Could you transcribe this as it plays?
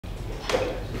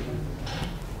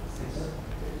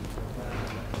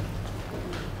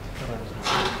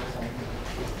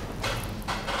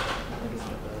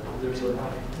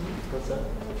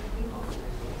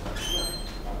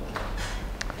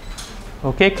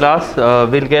Okay, class,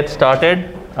 we'll get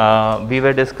started. We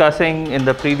were discussing in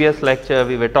the previous lecture,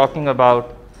 we were talking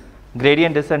about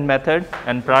gradient descent method,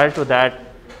 and prior to that,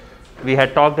 we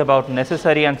had talked about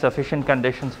necessary and sufficient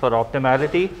conditions for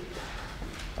optimality.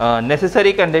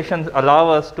 Necessary conditions allow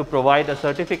us to provide a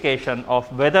certification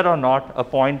of whether or not a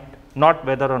point, not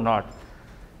whether or not,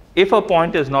 if a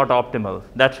point is not optimal.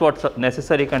 That's what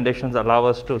necessary conditions allow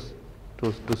us to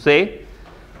say.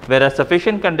 Whereas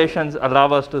sufficient conditions allow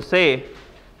us to say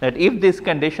that if these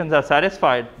conditions are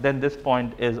satisfied, then this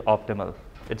point is optimal.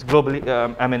 It's globally,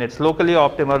 it's locally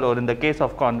optimal, or in the case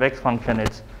of convex function,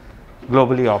 it's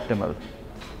globally optimal.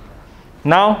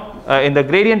 Now, in the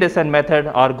gradient descent method,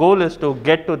 our goal is to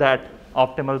get to that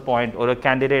optimal point or a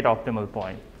candidate optimal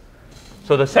point.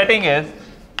 So the setting is,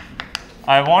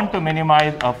 I want to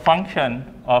minimize a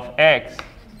function of x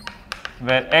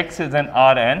where x is an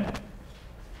Rn.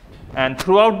 And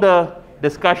throughout the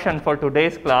discussion for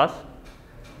today's class,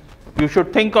 you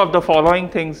should think of the following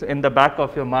things in the back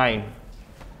of your mind.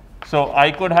 So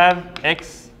I could have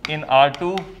x in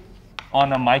R2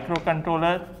 on a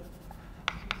microcontroller.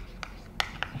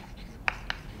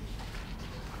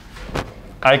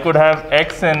 I could have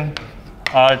x in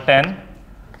R10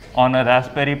 on a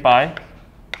Raspberry Pi.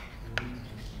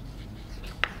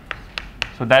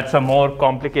 So that's a more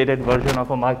complicated version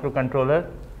of a microcontroller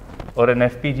or an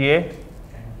FPGA.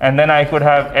 And then I could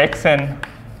have x in,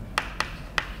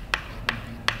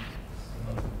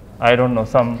 I don't know,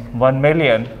 some 1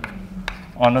 million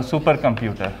on a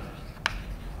supercomputer.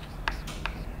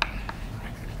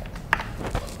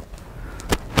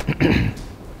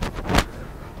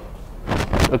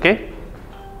 Okay?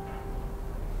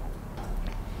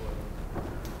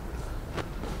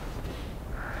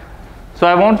 So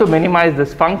I want to minimize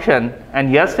this function,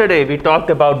 and yesterday we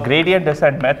talked about gradient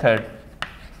descent method.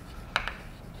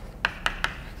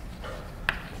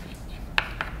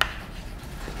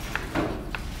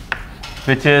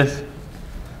 Which is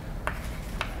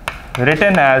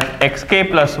written as xk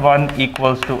plus 1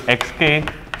 equals to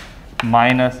xk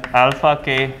minus alpha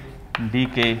k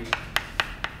dk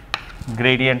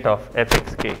gradient of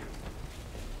fxk.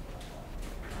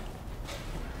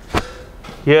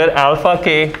 Here alpha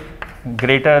k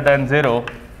greater than 0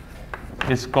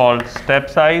 is called step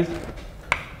size,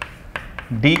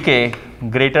 dk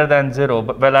greater than 0,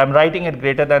 but, well, I'm writing it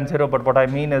greater than 0, but what I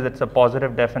mean is it's a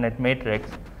positive definite matrix,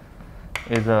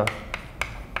 is a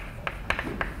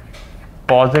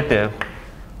positive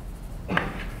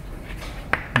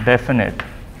definite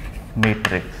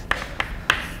matrix.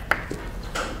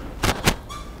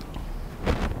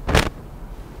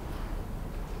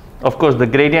 Of course, the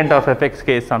gradient of fxk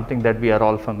is something that we are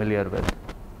all familiar with.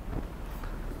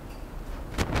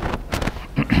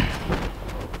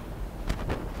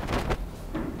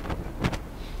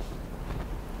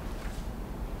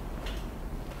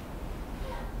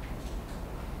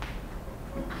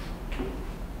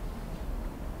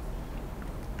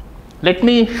 Let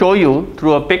me show you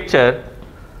through a picture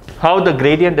how the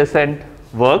gradient descent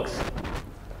works.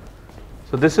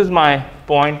 So this is my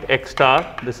point x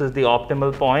star, this is the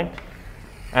optimal point,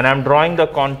 and I'm drawing the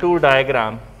contour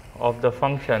diagram of the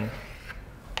function.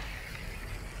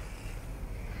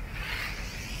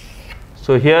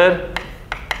 So here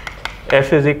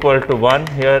f is equal to 1,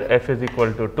 here f is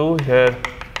equal to 2, here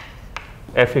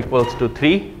f equals to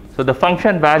 3. So the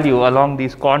function value along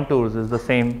these contours is the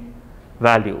same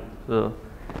value. So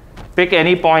pick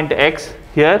any point x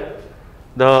here,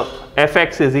 the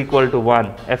fx is equal to 1,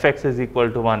 fx is equal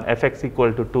to 1, fx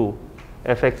equal to 2,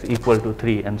 fx equal to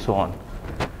 3, and so on.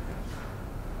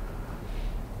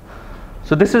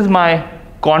 So this is my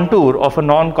contour of a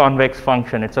non-convex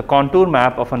function. It's a contour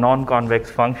map of a non-convex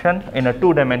function in a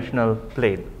two-dimensional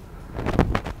plane.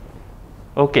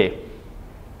 Okay.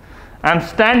 I'm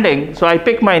standing, so I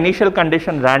pick my initial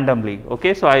condition randomly.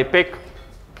 Okay, so I pick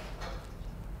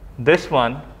this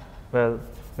one. Well,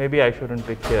 maybe I shouldn't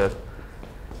pick here.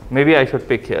 Maybe I should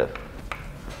pick here.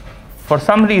 For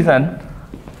some reason,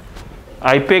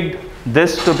 I picked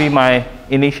this to be my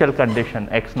initial condition,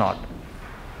 x naught.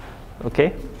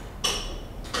 Okay?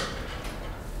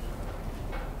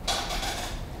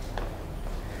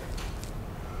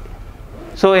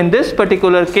 So in this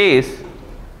particular case,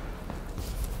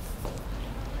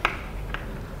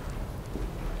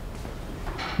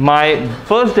 my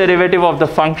first derivative of the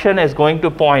function is going to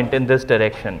point in this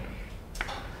direction.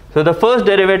 So the first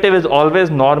derivative is always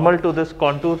normal to this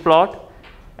contour plot,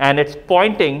 and it's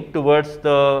pointing towards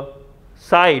the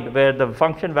side where the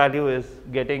function value is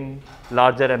getting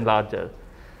larger and larger.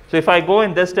 So if I go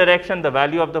in this direction, the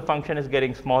value of the function is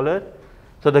getting smaller.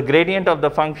 So the gradient of the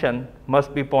function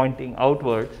must be pointing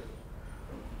outwards.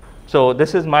 So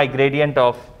this is my gradient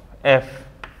of f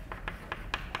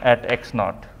at x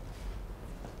naught.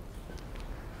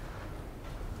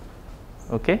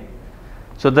 Okay.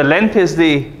 So the length is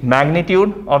the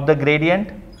magnitude of the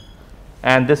gradient,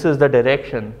 and this is the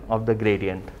direction of the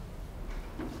gradient.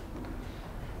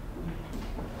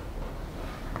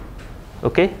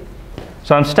 Okay.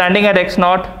 So I'm standing at x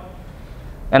naught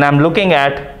and I'm looking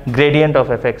at gradient of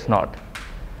fx naught.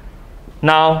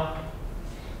 Now,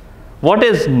 what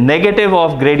is negative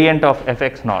of gradient of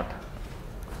fx naught?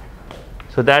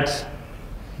 So that's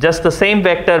just the same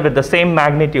vector with the same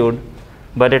magnitude,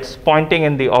 but it's pointing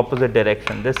in the opposite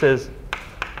direction. This is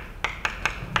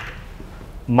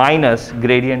minus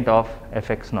gradient of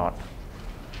fx naught.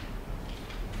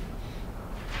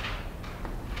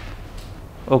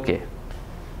 Okay.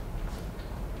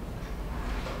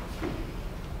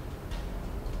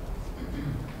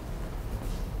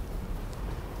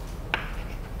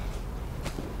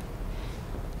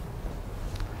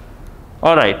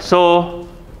 All right, so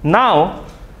now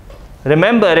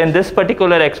remember, in this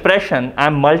particular expression,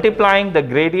 I'm multiplying the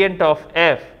gradient of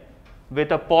f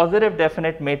with a positive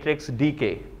definite matrix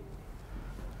dk.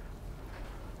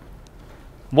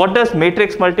 What does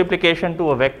matrix multiplication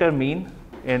to a vector mean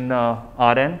in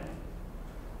Rn?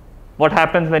 What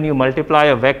happens when you multiply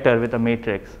a vector with a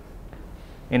matrix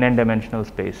in n-dimensional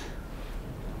space?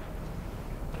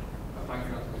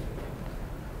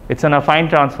 It's an affine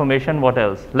transformation. What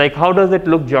else? Like, how does it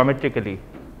look geometrically?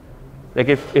 Like,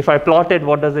 if I plot it,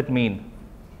 what does it mean?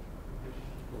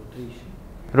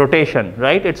 Rotation,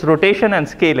 right? It's rotation and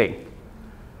scaling.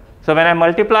 So when I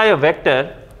multiply a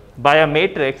vector by a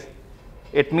matrix,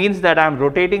 it means that I'm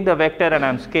rotating the vector and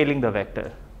I'm scaling the vector.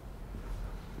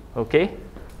 Okay?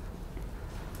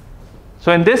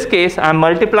 So in this case, I'm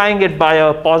multiplying it by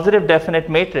a positive definite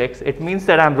matrix. It means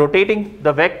that I'm rotating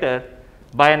the vector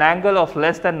by an angle of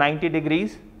less than 90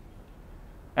 degrees,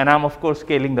 and I'm of course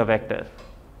scaling the vector.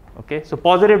 Okay, so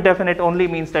positive definite only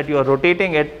means that you are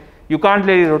rotating it. You can't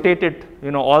really rotate it,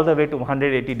 all the way to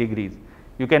 180 degrees.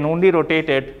 You can only rotate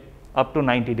it up to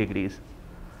 90 degrees.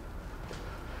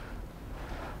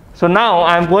 So now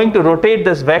I'm going to rotate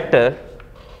this vector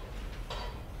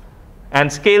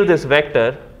and scale this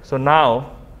vector. So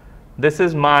now this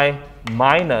is my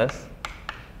minus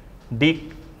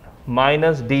d0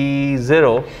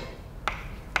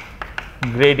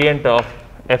 gradient of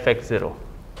fx0.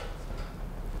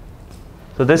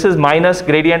 So this is minus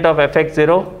gradient of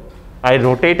fx0. I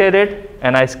rotated it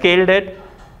and I scaled it,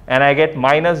 and I get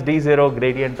minus d0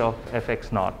 gradient of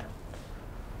fx naught.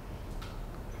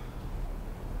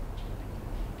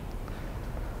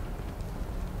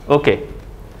 Okay.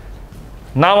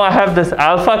 Now I have this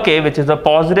alpha k, which is a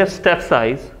positive step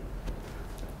size,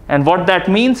 and what that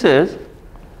means is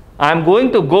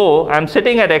I'm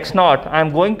sitting at x naught,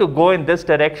 I'm going to go in this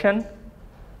direction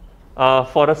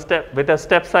for a step with a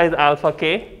step size alpha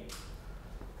k,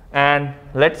 and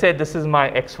let's say this is my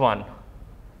x1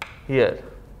 here.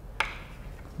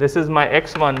 This is my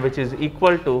x1, which is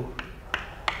equal to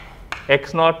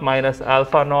x naught minus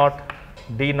alpha naught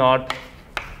d naught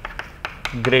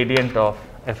gradient of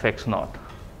fx naught.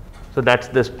 So that's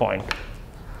this point.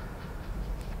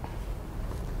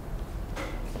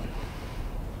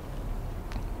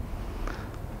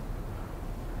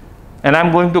 And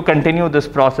I'm going to continue this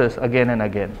process again and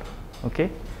again. Okay?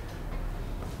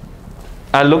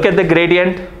 I'll look at the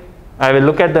gradient. I will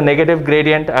look at the negative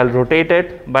gradient. I'll rotate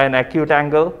it by an acute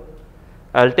angle.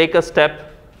 I'll take a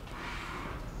step.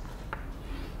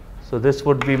 So this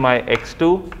would be my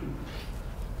x2.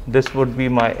 This would be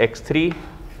my x3.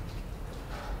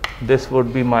 This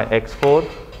would be my x4,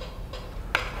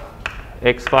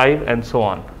 x5, and so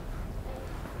on.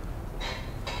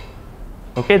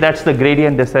 Okay, that's the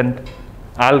gradient descent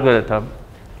algorithm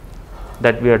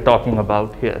that we are talking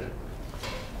about here.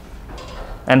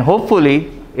 And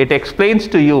hopefully it explains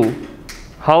to you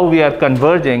how we are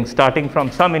converging, starting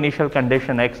from some initial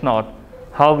condition x naught,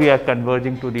 how we are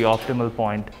converging to the optimal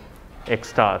point x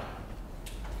star.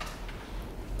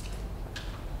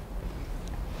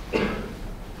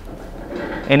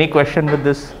 Any question with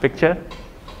this picture?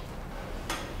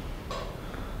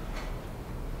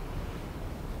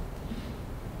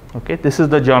 Okay, this is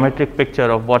the geometric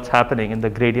picture of what's happening in the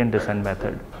gradient descent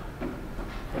method.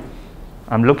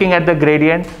 I'm looking at the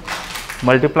gradient,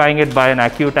 multiplying it by an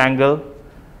acute angle,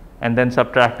 and then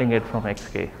subtracting it from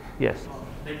xk. Yes?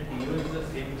 That DO is the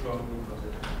same geometry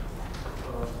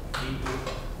process.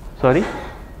 Sorry?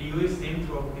 DU is same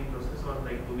throughout the process, or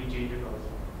like do we change it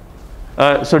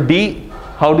also? So D,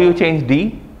 how do you change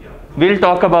D? Yeah. We'll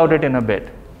talk about it in a bit.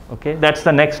 Okay, that's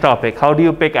the next topic. How do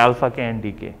you pick alpha k and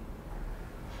dk?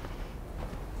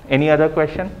 Any other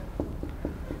question?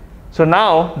 So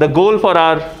now the goal for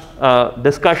our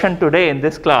discussion today in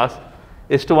this class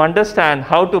is to understand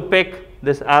how to pick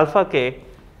this alpha k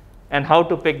and how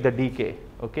to pick the dk.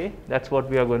 Okay, that's what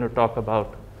we are going to talk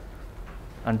about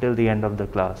until the end of the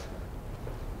class.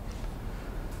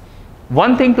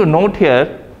 One thing to note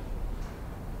here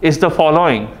is the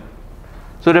following.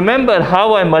 So remember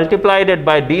how I multiplied it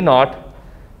by d naught,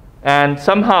 and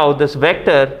somehow this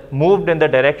vector moved in the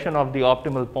direction of the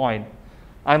optimal point.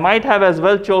 I might have as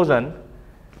well chosen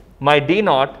my d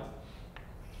naught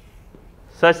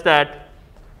such that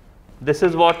this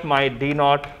is what my d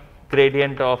naught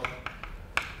gradient of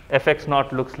fx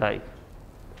naught looks like.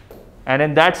 And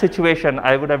in that situation,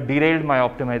 I would have derailed my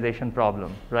optimization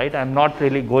problem, right? I'm not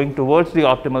really going towards the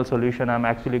optimal solution. I'm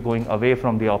actually going away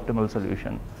from the optimal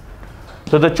solution.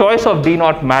 So the choice of d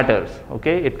naught matters,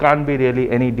 okay? It can't be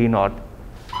really any d naught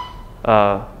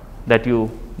that you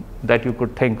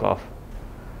could think of.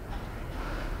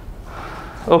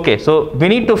 Okay, so we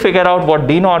need to figure out what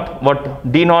d naught,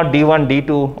 d1,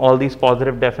 d2, all these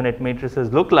positive definite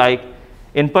matrices look like.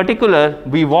 In particular,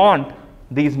 we want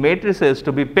these matrices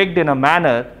to be picked in a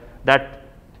manner that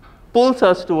pulls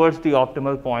us towards the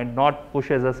optimal point, not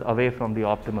pushes us away from the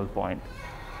optimal point.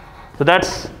 So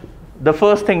that's the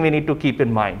first thing we need to keep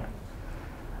in mind.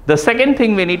 The second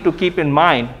thing we need to keep in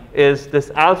mind is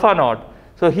this alpha naught.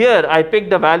 So here I picked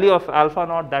the value of alpha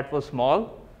naught that was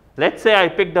small. Let's say I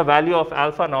picked the value of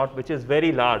alpha naught which is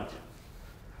very large.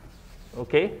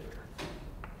 Okay.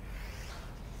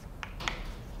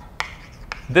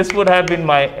 This would have been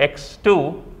my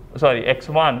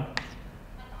x1,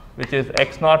 which is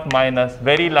x naught minus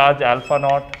very large alpha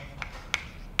naught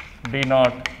d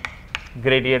naught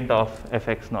gradient of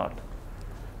fx naught.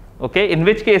 Okay, in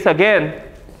which case again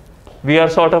we are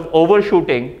sort of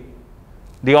overshooting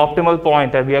the optimal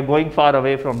point and we are going far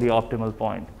away from the optimal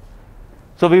point.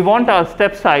 So we want our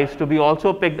step size to be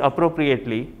also picked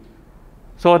appropriately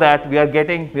so that we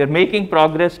are making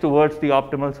progress towards the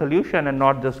optimal solution and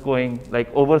not just going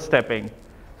like overstepping.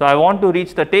 So I want to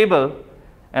reach the table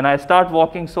and I start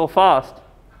walking so fast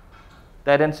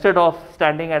that instead of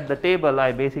standing at the table,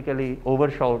 I basically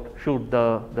shoot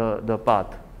the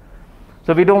path.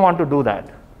 So we don't want to do that.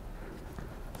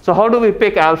 So how do we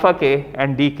pick alpha k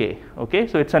and dk? Okay,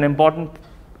 so it's an important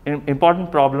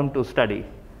problem to study.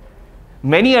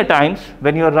 Many a times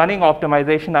when you are running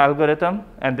optimization algorithm,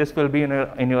 and this will be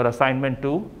in your assignment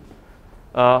too,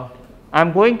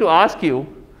 I'm going to ask you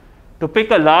to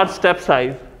pick a large step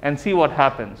size and see what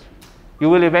happens. You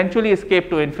will eventually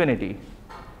escape to infinity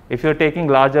if you're taking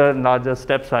larger and larger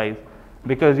step size,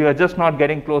 because you are just not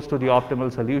getting close to the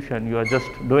optimal solution. You are just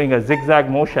doing a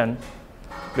zigzag motion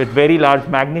with very large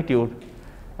magnitude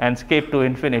and escape to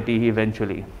infinity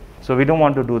eventually. So we don't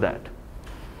want to do that.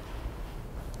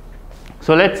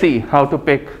 So let's see how to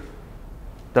pick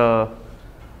the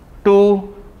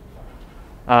two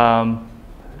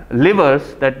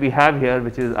levers that we have here,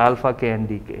 which is alpha k and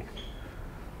dk.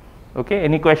 Okay,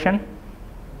 any question?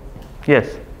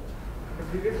 Yes? In the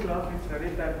previous class, we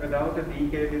studied that without the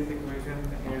dk, this equation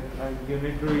is a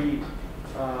unitary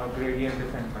gradient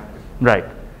descent matrix. Right.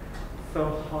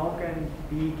 So how can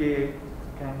dk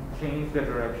change the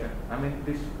direction? I mean,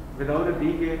 without a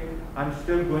dk, I'm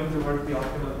still going towards the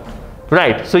optimal point.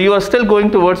 Right. So you are still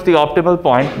going towards the optimal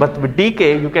point, but with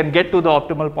dk, you can get to the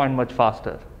optimal point much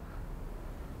faster.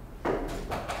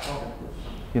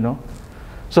 You know?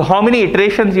 So how many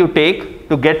iterations you take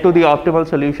to get to the optimal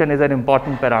solution is an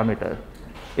important parameter.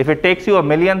 If it takes you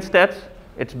 1,000,000 steps,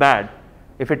 it's bad.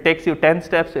 If it takes you 10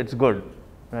 steps, it's good,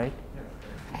 right?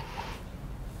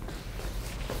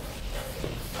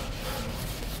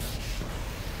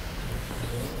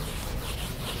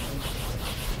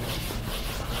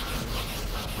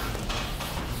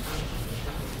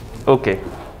 Okay.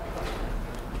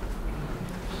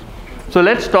 So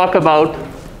let's talk about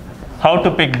how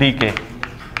to pick dk.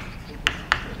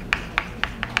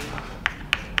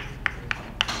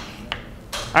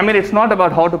 I mean, it's not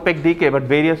about how to pick dk, but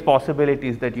various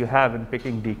possibilities that you have in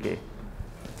picking dk.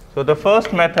 So the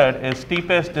first method is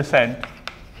steepest descent,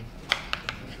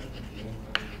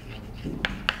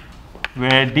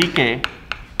 where dk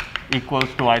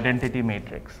equals to identity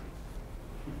matrix.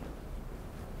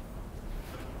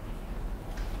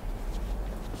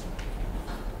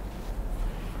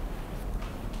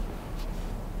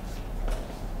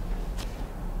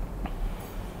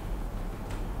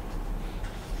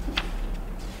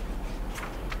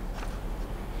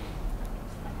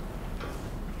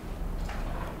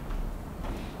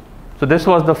 So this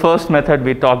was the first method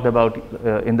we talked about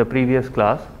in the previous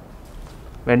class,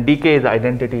 when dk is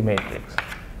identity matrix.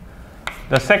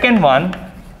 The second one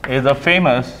is a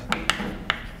famous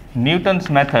Newton's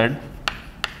method,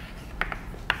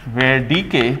 where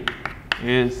dk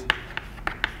is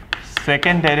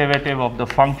second derivative of the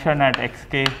function at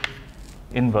xk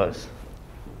inverse.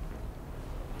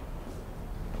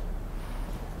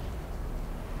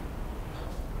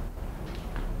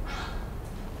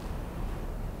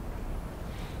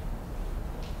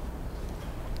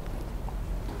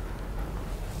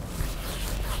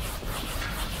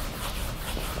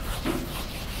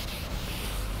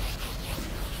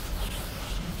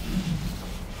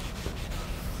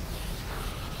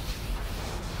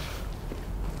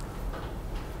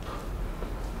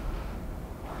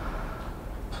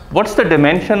 What's the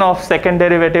dimension of second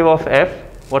derivative of f?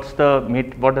 What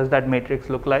does that matrix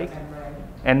look like?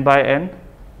 N by n.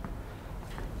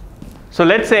 So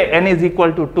let's say n is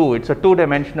equal to 2. It's a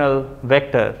two-dimensional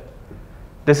vector.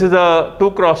 This is a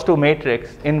 2 cross 2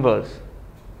 matrix inverse.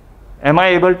 Am I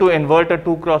able to invert a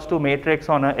 2 cross 2 matrix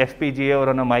on a FPGA or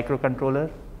on a microcontroller?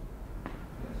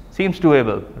 Seems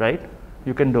doable, right?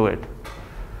 You can do it.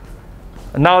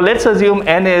 Now let's assume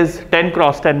n is 10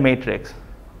 cross 10 matrix.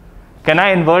 Can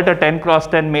I invert a 10 cross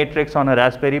 10 matrix on a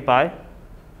Raspberry Pi?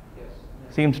 Yes.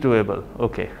 Seems doable.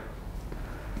 Okay.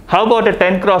 How about a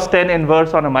 10 cross 10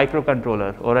 inverse on a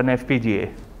microcontroller or an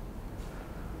FPGA?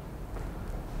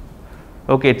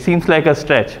 Okay, it seems like a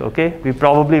stretch. Okay, we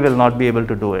probably will not be able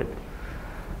to do it.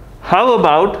 How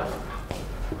about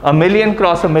a million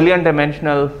cross a million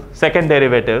dimensional second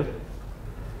derivative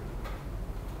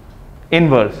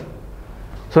inverse?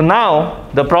 So now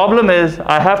the problem is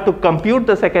I have to compute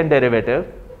the second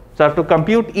derivative. So I have to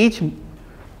compute each,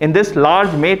 in this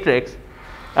large matrix,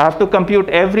 I have to compute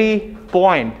every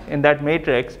point in that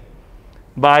matrix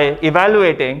by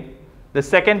evaluating the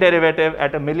second derivative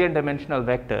at a million dimensional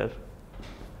vector.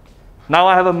 Now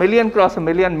I have a million cross a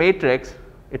million matrix.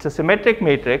 It's a symmetric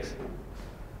matrix,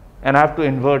 and I have to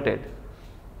invert it.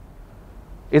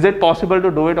 Is it possible to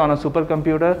do it on a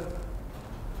supercomputer?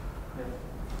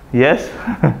 Yes?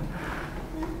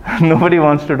 Nobody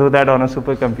wants to do that on a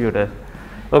supercomputer.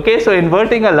 Okay, so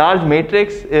inverting a large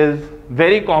matrix is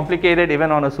very complicated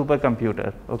even on a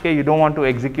supercomputer. Okay, you don't want to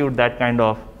execute that kind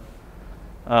of,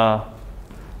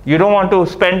 you don't want to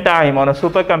spend time on a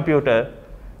supercomputer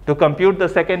to compute the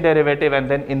second derivative and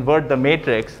then invert the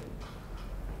matrix.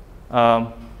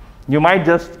 You might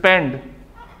just spend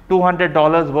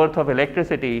 $200 worth of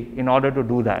electricity in order to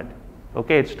do that.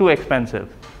 Okay, it's too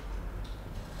expensive.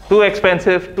 Too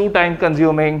expensive, too time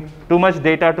consuming, too much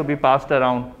data to be passed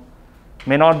around,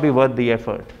 may not be worth the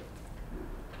effort.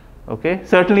 Okay,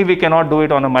 certainly we cannot do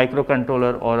it on a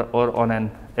microcontroller or on an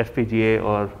FPGA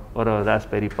or a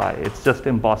Raspberry Pi. It's just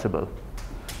impossible.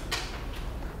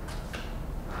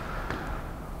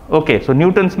 Okay, so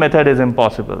Newton's method is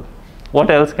impossible. What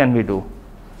else can we do?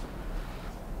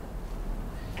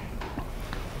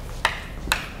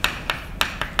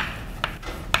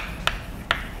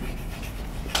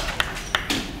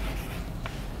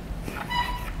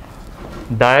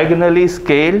 Diagonally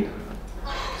scaled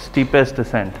steepest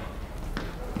descent.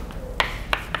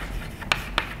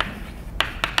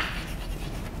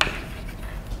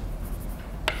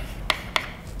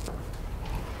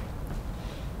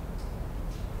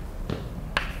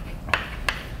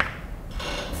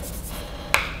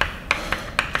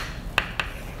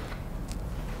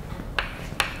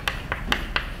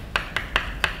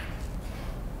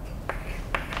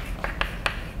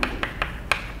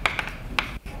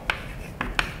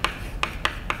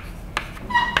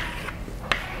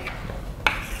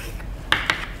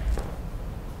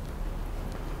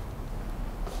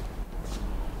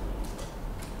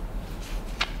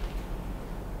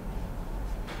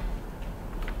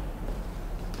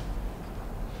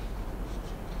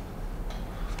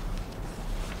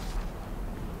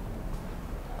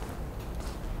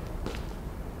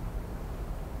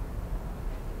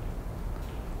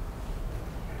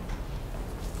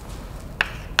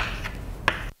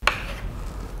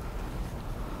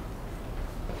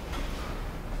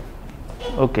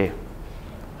 Okay.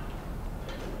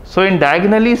 So in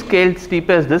diagonally scaled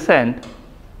steepest descent,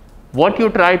 what you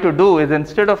try to do is,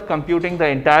 instead of computing the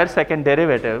entire second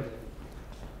derivative,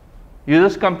 you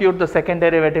just compute the second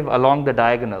derivative along the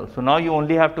diagonal. So now you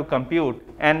only have to compute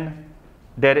n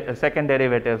second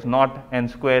derivatives, not n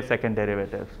square second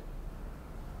derivatives.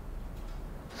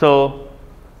 So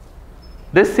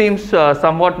this seems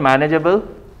somewhat manageable.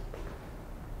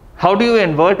 How do you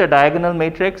invert a diagonal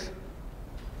matrix?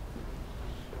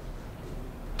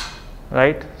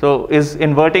 Right? So is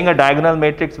inverting a diagonal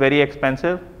matrix very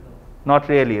expensive? Not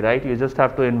really, right? You just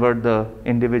have to invert the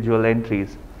individual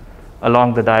entries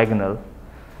along the diagonal.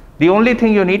 The only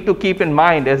thing you need to keep in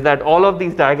mind is that all of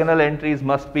these diagonal entries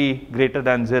must be greater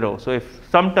than 0. So if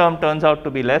some term turns out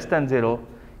to be less than 0,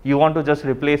 you want to just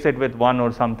replace it with 1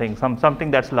 or something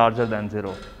that's larger than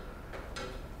 0.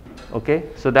 Okay,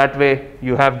 so that way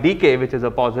you have dk, which is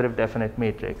a positive definite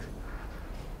matrix.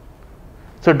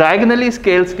 So diagonally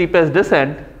scaled steepest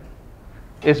descent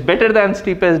is better than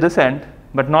steepest descent,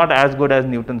 but not as good as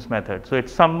Newton's method. So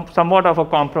it's somewhat of a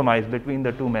compromise between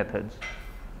the two methods.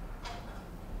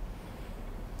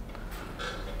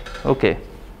 Okay.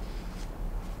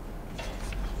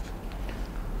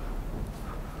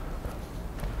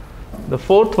 The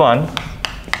fourth one,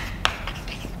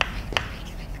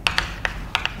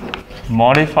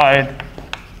 modified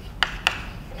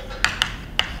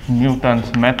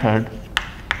Newton's method,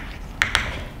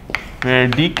 where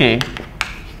dk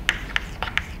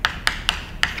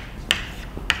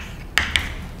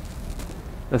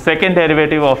the second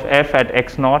derivative of f at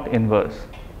x naught inverse.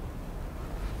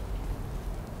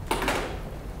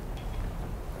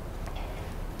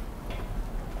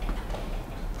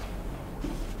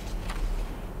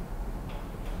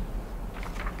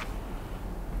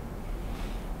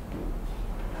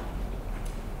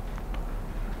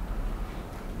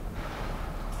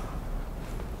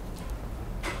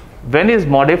 When is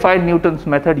modified Newton's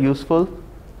method useful?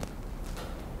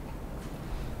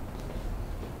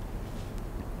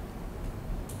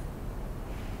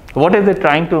 What is it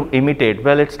trying to imitate?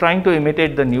 Well, it's trying to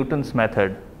imitate the Newton's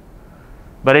method.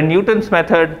 But in Newton's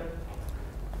method,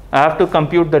 I have to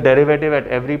compute the derivative at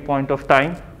every point of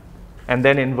time and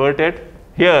then invert it.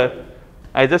 Here,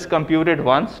 I just compute it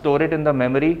once, store it in the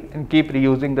memory, and keep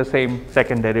reusing the same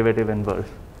second derivative inverse.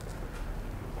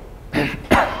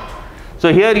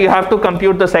 So here you have to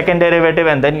compute the second derivative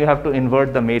and then you have to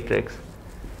invert the matrix.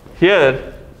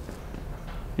 Here,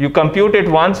 you compute it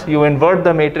once, you invert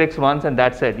the matrix once, and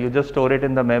that's it. You just store it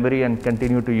in the memory and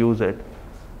continue to use it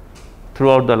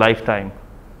throughout the lifetime.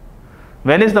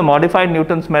 When is the modified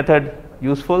Newton's method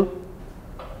useful?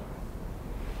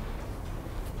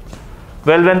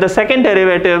 Well, when the second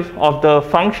derivative of the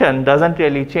function doesn't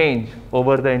really change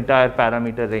over the entire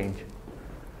parameter range.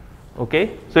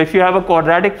 Okay, so if you have a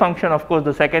quadratic function, of course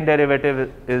the second derivative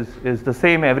is the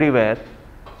same everywhere.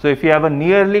 So if you have a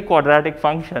nearly quadratic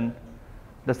function,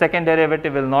 the second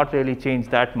derivative will not really change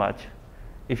that much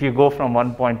if you go from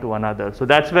one point to another. So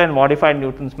that's when modified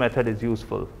Newton's method is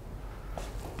useful.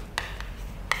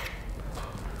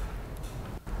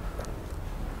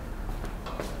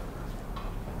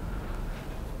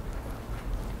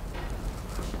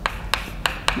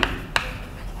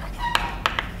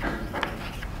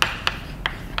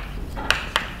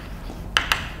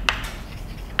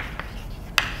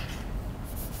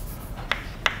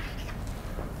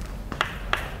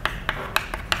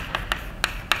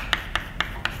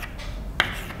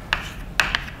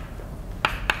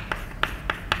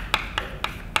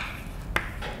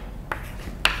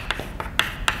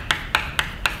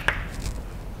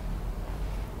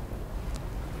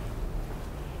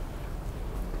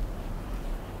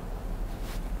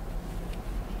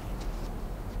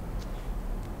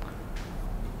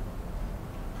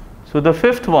 So the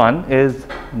fifth one is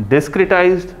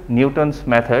discretized Newton's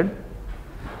method,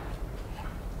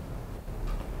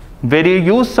 where you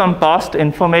use some past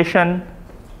information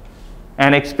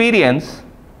and experience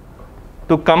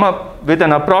to come up with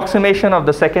an approximation of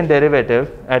the second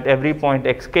derivative at every point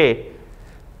xk,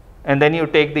 and then you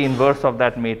take the inverse of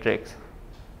that matrix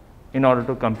in order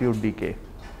to compute dk.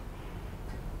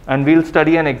 And we'll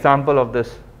study an example of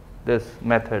this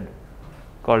method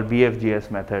called BFGS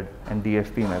method and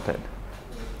DFP method.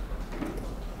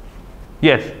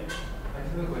 Yes? I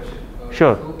have a question.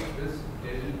 Sure. So this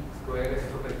del square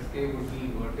f of xk would be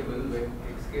invertible when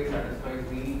xk satisfies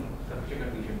the sufficient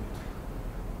condition,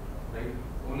 right?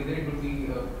 Only then it would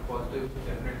be a positive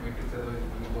definite matrix, otherwise it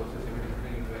would be positive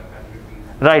symmetrically into an absolute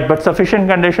piece. Right, but sufficient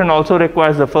condition also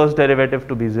requires the first derivative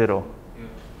to be 0.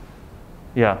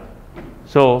 Yeah.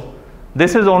 So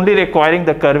this is only requiring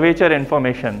the curvature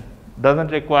information,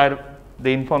 doesn't require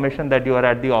the information that you are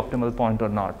at the optimal point or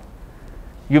not.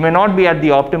 You may not be at the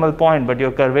optimal point, but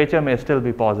your curvature may still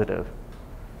be positive.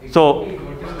 It So, would be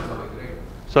invertible, right?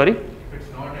 sorry? If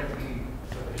it's not at the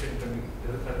sufficient condition,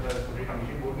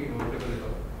 it won't be invertible at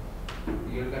all.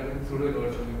 You're kind of pseudo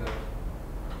invert something like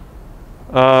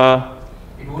that.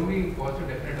 It won't be positive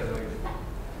definite otherwise.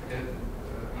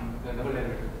 The double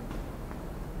derivative.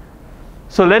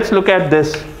 So let's look at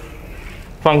this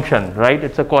function, right?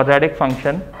 It's a quadratic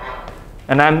function,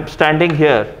 and I'm standing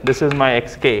here. This is my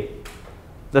xk.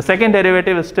 The second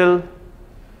derivative is still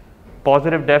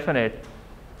positive definite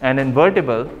and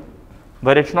invertible,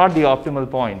 but it's not the optimal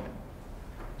point.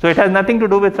 So it has nothing to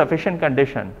do with sufficient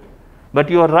condition. But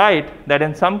you are right that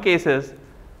in some cases,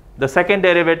 the second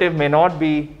derivative may not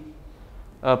be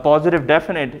positive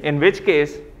definite, in which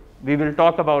case we will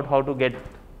talk about how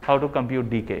to compute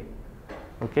decay.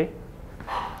 Okay?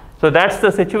 So that's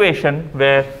the situation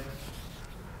where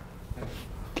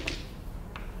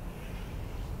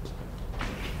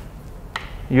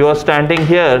you are standing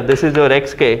here, this is your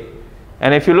xk,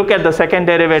 and if you look at the second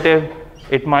derivative,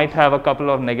 it might have a couple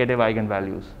of negative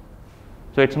eigenvalues.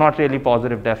 So it's not really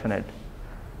positive definite.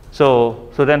 So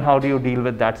then how do you deal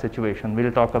with that situation?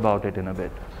 We'll talk about it in a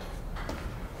bit.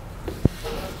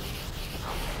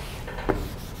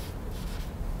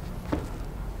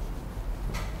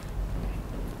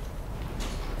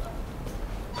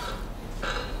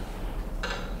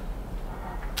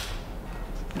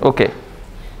 Okay.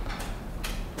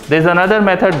 There's another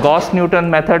method, Gauss-Newton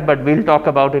method, but we'll talk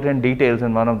about it in details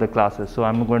in one of the classes, so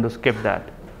I'm going to skip that.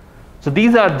 So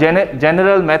these are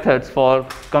general methods for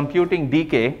computing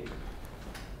decay,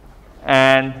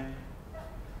 and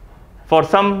for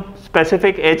some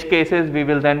specific edge cases we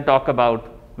will then talk about,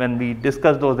 when we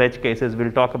discuss those edge cases,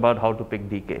 we'll talk about how to pick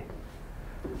decay.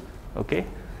 Okay?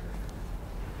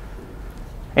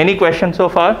 Any questions so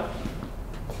far?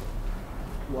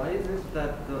 Why is it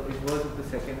that the inverse of the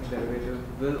second derivative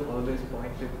will always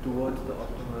point it towards the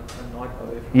optimal and not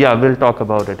away from Yeah, we'll talk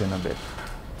about it in a bit.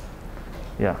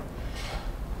 Yeah.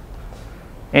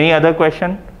 Any other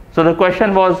question? So the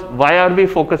question was, why are we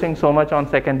focusing so much on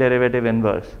second derivative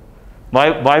inverse?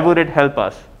 Why would it help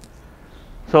us?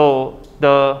 So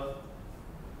the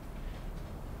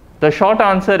short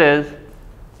answer is,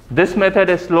 this method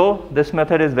is slow, this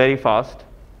method is very fast.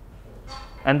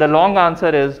 And the long answer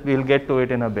is, we'll get to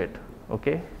it in a bit.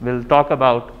 Okay? We'll talk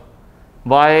about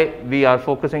why we are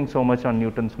focusing so much on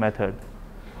Newton's method.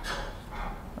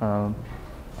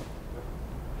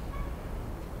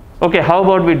 Okay, how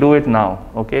about we do it now?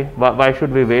 Okay, why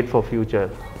should we wait for future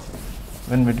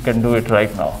when we can do it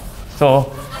right now?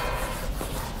 So,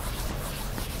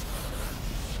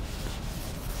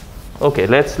 okay,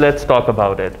 let's talk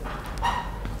about it.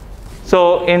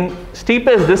 So in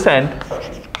steepest descent,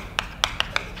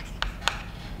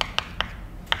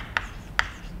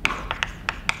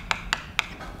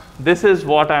 this is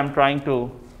what I'm trying to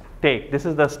take. This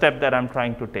is the step that I'm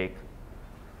trying to take.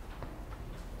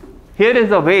 Here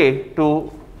is a way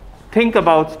to think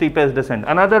about steepest descent.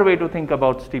 Another way to think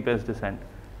about steepest descent.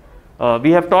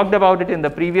 We have talked about it in the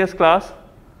previous class.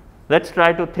 Let's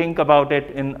try to think about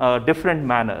it in a different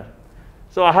manner.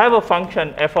 So I have a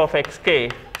function f of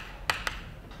xk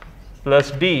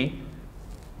plus d,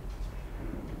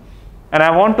 and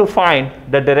I want to find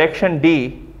the direction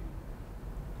d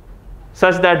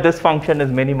such that this function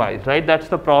is minimized, right? That's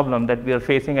the problem that we are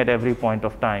facing at every point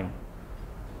of time.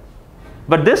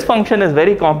 But this function is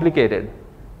very complicated.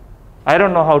 I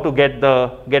don't know how to get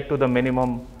to the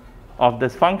minimum of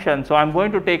this function, so I'm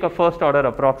going to take a first order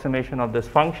approximation of this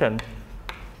function,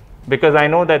 because I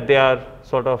know that they are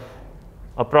sort of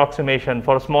approximation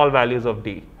for small values of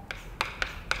d.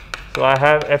 So I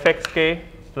have fxk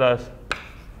plus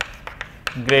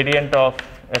gradient of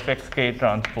fxk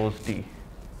transpose d.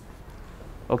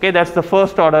 Okay, that's the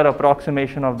first order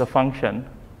approximation of the function,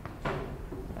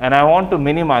 and I want to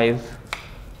minimize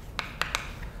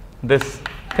this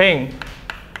thing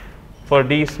for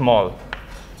d small.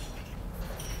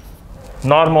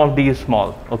 Norm of d is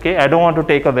small. Okay, I don't want to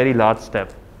take a very large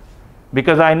step,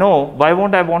 because I know, why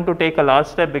won't I want to take a large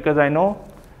step? Because I know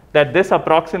that this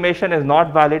approximation is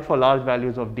not valid for large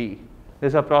values of d.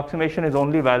 This approximation is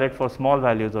only valid for small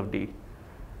values of d.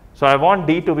 So I want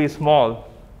d to be small.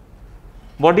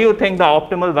 What do you think the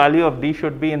optimal value of d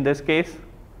should be in this case?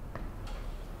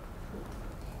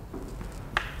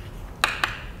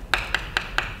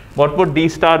 What would d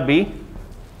star be?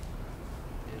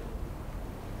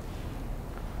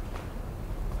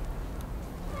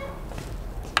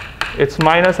 It's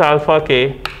minus alpha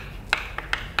k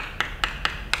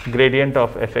gradient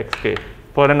of fxk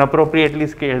for an appropriately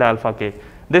scaled alpha k.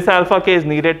 This alpha k is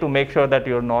needed to make sure that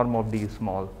your norm of d is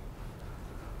small.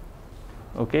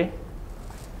 Okay?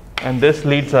 And this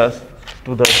leads us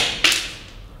to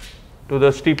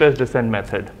the steepest descent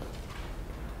method.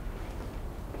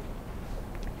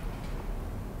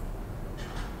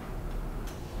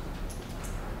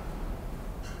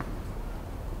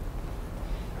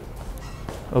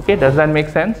 Okay, does that make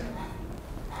sense?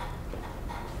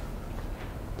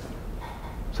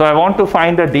 So I want to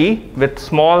find a d with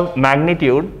small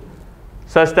magnitude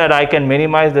such that I can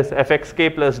minimize this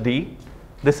fxk plus d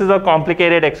This is a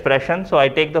complicated expression, so I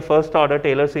take the first order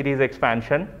Taylor series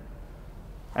expansion,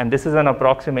 and this is an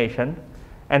approximation.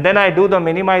 And then I do the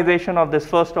minimization of this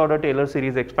first order Taylor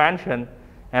series expansion,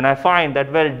 and I find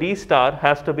that, well, d star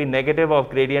has to be negative of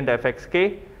gradient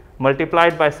fxk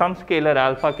multiplied by some scalar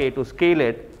alpha k to scale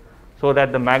it so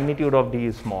that the magnitude of d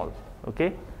is small.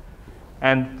 Okay?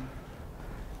 And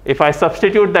if I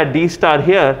substitute that d star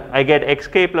here, I get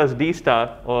xk plus d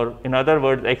star, or in other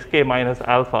words, xk minus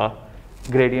alpha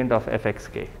gradient of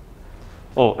fxk.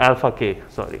 Oh, alpha k,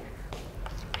 sorry.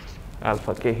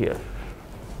 Alpha k here.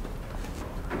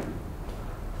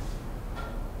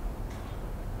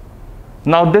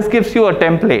 Now this gives you a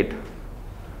template.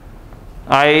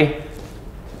 I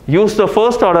use the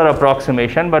first order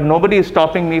approximation, but nobody is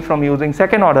stopping me from using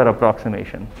second order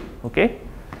approximation. Okay?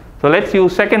 So let's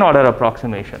use second order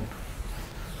approximation.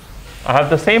 I have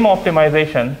the same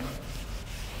optimization.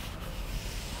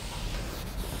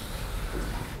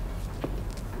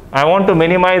 I want to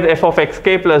minimize f of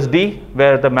xk plus d,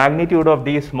 where the magnitude of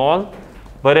d is small.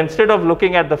 But instead of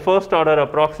looking at the first order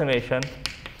approximation,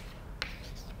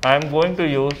 I am going to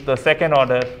use the second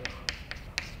order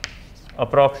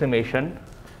approximation.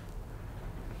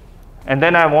 And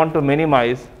then I want to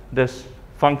minimize this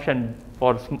function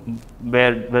for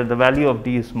where the value of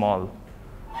d is small.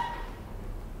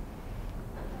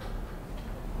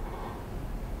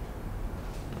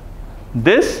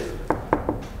 This,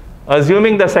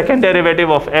 assuming the second derivative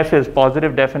of f is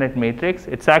positive definite matrix,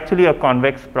 it's actually a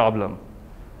convex problem.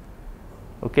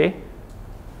 Okay?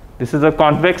 This is a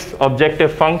convex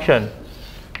objective function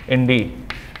in D.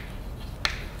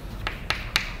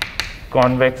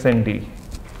 Convex in D.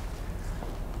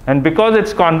 And because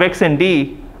it's convex in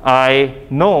D, I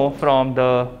know from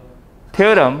the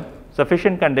theorem,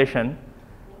 sufficient condition,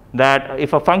 that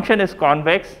if a function is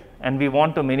convex and we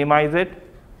want to minimize it,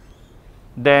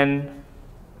 then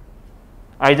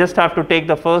I just have to take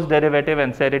the first derivative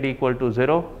and set it equal to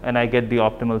 0, and I get the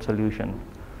optimal solution.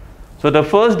 So the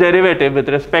first derivative with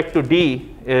respect to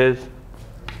D is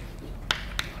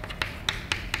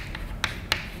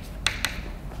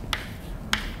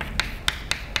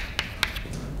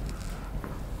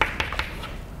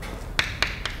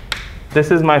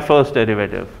this is my first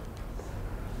derivative.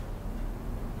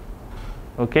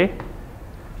 Okay?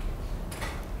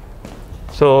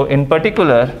 So in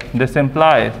particular, this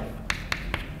implies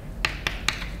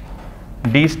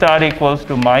d star equals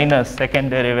to minus second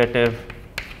derivative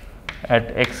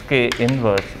at xk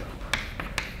inverse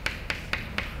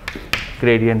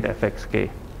gradient fxk.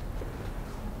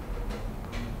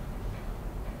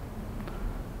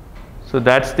 So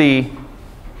that's the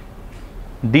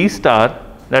d star,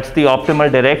 that's the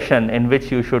optimal direction in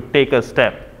which you should take a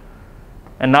step.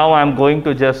 And now I'm going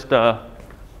to just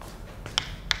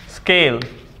scale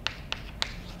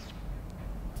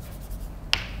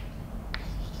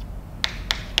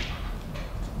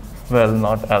well,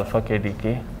 not alpha k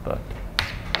dk, but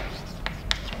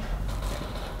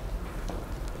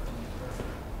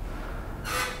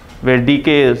where dk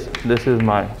is, this is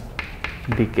my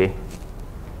dk.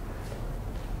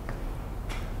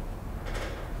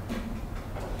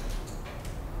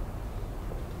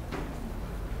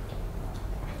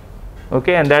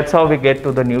 Okay, and that's how we get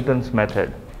to the Newton's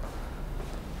method.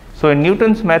 So in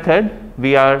Newton's method,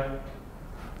 we are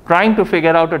trying to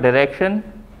figure out a direction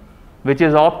which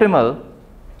is optimal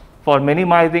for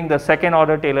minimizing the second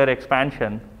order Taylor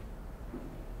expansion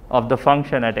of the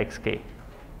function at xk.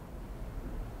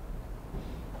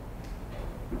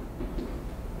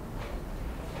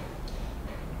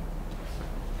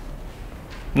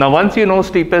 Now once you know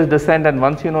steepest descent and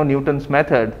once you know Newton's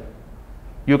method,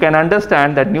 you can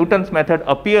understand that Newton's method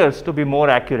appears to be more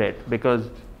accurate because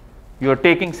you are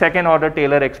taking second order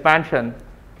Taylor expansion.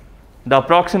 The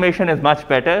approximation is much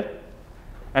better,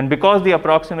 and because the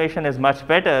approximation is much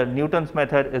better, Newton's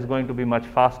method is going to be much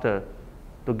faster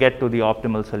to get to the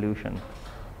optimal solution.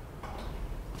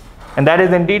 And that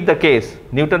is indeed the case.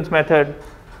 Newton's method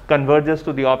converges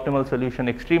to the optimal solution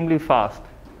extremely fast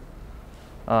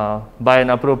by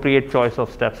an appropriate choice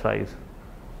of step size.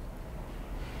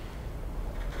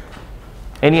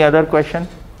 Any other question?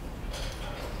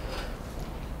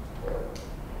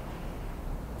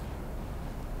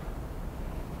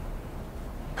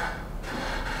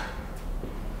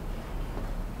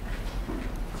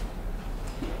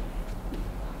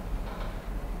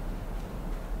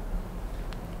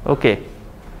 Okay.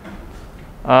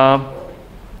 Now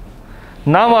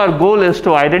our goal is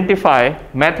to identify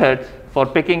methods for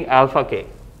picking alpha k.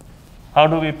 How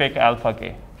do we pick alpha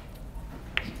k?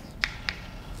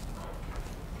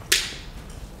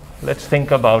 Let's think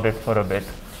about it for a bit.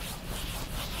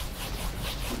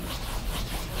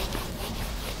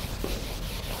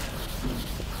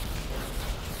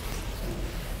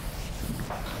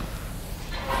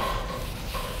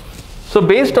 So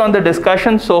based on the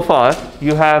discussion so far,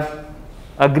 you have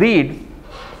agreed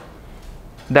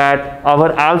that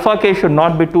our alpha k should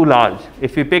not be too large.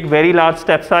 If we pick very large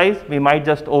step size, we might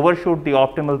just overshoot the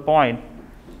optimal point,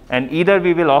 and either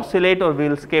we will oscillate or we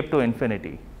will escape to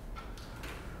infinity.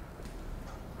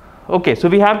 Okay, so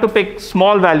we have to pick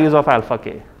small values of alpha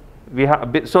k.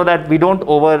 So that we don't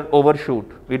overshoot.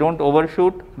 We don't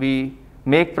overshoot, we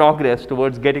make progress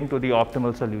towards getting to the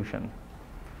optimal solution.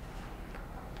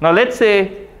 Now let's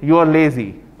say you are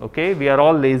lazy, okay? We are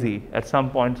all lazy at some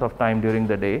points of time during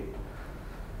the day.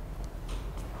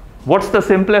 What's the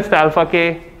simplest alpha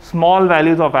k, small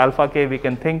values of alpha k we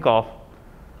can think of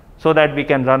so that we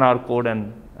can run our code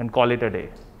and call it a day?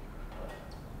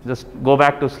 Just go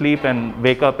back to sleep and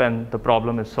wake up and the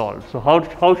problem is solved. So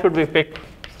how should we pick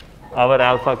our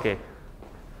alpha k?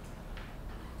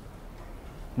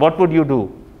 What would you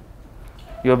do?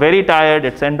 You're very tired,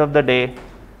 it's end of the day,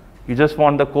 you just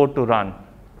want the code to run,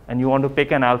 and you want to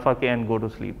pick an alpha k and go to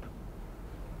sleep.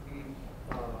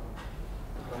 The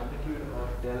magnitude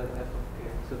of del f of k,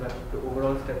 so that the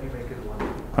overall step you make is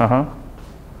 1.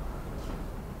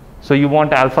 So you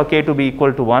want alpha k to be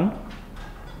equal to 1?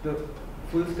 The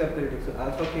full step that it takes, so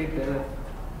alpha k del f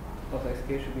of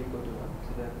xk should be equal to 1.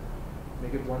 So then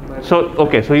make it 1 by. So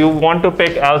okay, so you want to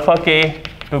pick alpha k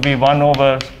to be 1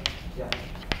 over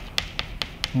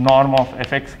norm of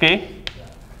fxk.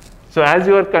 So as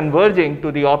you are converging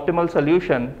to the optimal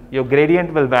solution, your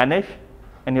gradient will vanish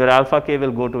and your alpha k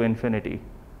will go to infinity,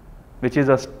 which is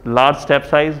a large step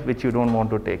size which you don't want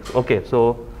to take. Okay,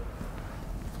 so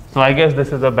I guess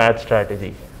this is a bad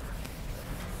strategy.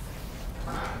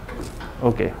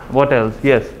 Okay, what else?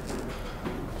 Yes?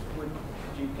 Would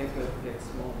you take a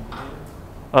small number?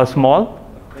 A small?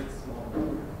 A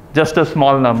small. Just a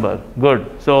small number. Good.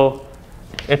 So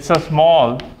it's a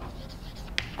small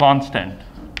constant.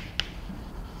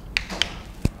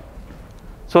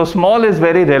 So small is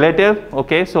very relative.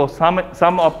 Okay, so some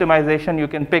optimization you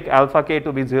can pick alpha k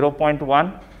to be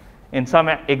 0.1. In some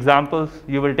examples,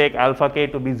 you will take alpha k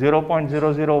to be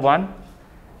 0.001,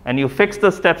 and you fix the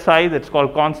step size. It's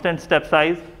called constant step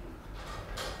size.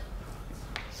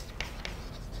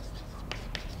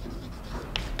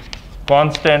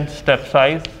 Constant step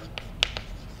size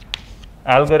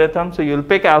algorithm. So you'll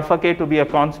pick alpha k to be a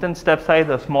constant step size,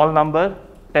 a small number,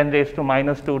 10 raised to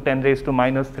minus 2, 10 raised to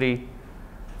minus 3,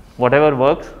 whatever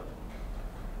works.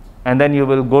 And then you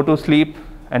will go to sleep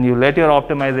and you let your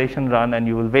optimization run, and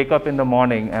you will wake up in the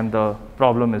morning and the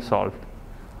problem is solved.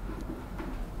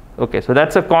 Okay, so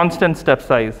that's a constant step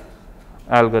size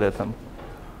algorithm.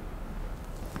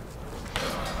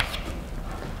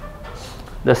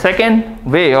 The second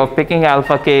way of picking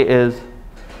alpha k is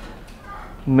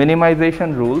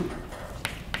minimization rule.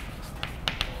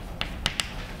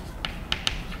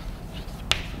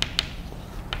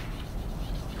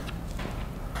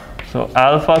 So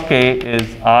alpha k is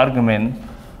argmin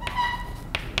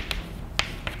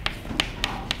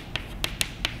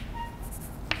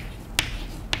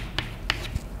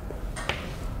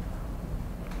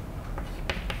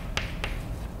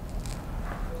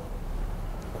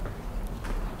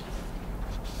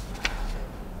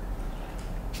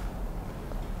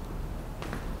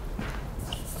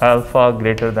alpha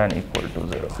greater than equal to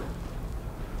 0.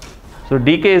 So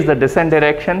dk is the descent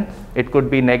direction. It could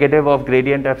be negative of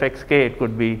gradient fxk. It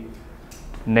could be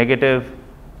negative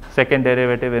second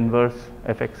derivative inverse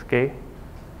fxk.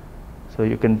 So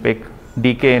you can pick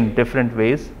dk in different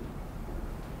ways.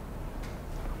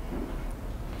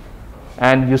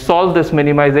 And you solve this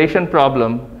minimization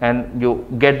problem and you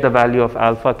get the value of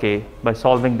alpha k by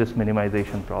solving this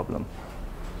minimization problem.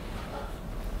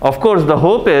 Of course, the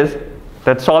hope is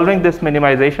that solving this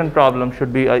minimization problem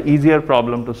should be an easier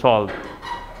problem to solve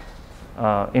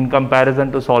in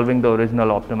comparison to solving the original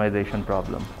optimization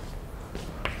problem.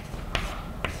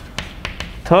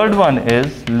 Third one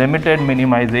is limited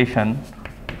minimization.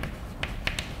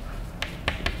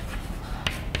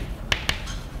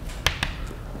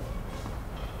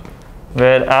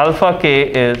 Where alpha k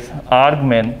is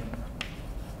argmin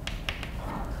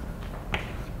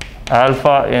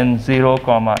alpha in 0,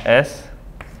 s.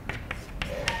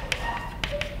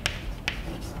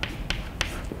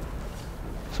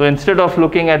 So instead of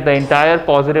looking at the entire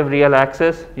positive real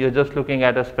axis, you're just looking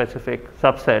at a specific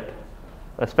subset,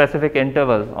 a specific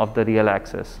interval of the real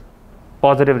axis,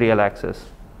 positive real axis.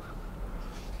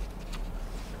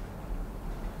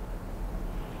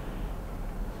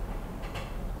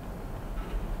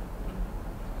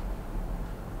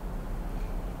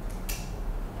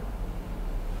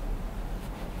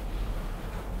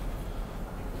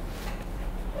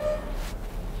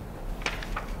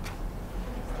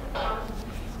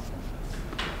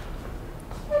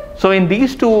 So in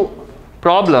these two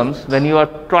problems, when you are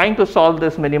trying to solve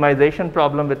this minimization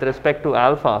problem with respect to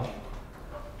alpha,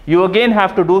 you again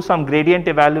have to do some gradient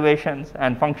evaluations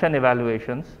and function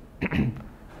evaluations.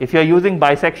 If you're using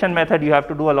bisection method, you have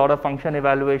to do a lot of function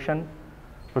evaluation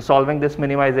for solving this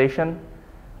minimization.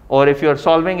 Or if you're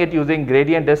solving it using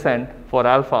gradient descent for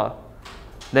alpha,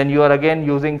 then you are again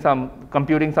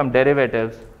computing some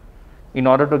derivatives in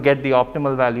order to get the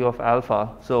optimal value of alpha.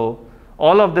 So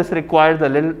all of this requires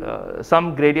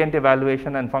some gradient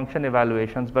evaluation and function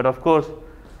evaluations, but of course,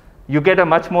 you get a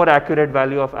much more accurate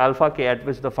value of alpha k at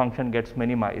which the function gets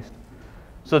minimized.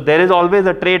 So there is always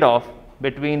a trade-off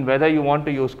between whether you want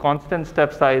to use constant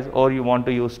step size or you want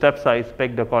to use step size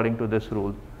pegged according to this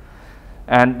rule.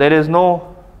 And there is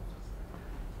no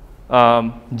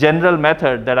general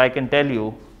method that I can tell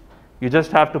you. You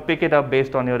just have to pick it up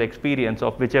based on your experience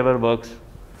of whichever works,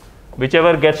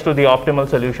 whichever gets to the optimal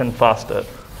solution faster.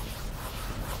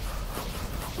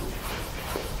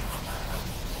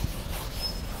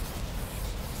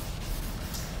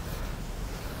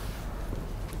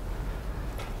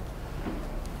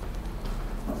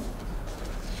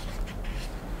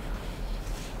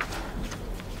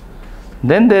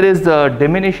 Then there is the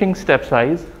diminishing step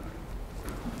size.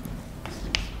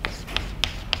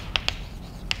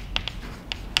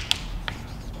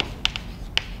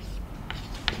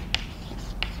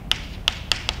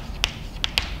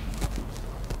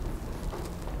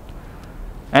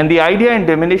 And the idea in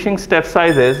diminishing step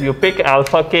size is you pick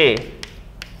alpha k,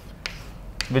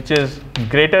 which is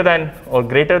greater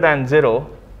than 0,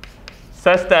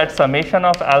 such that summation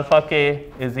of alpha k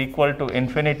is equal to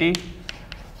infinity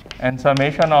and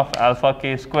summation of alpha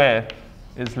k square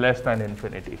is less than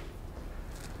infinity.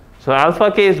 So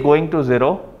alpha k is going to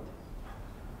 0,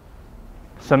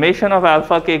 summation of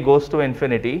alpha k goes to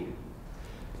infinity,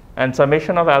 and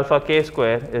summation of alpha k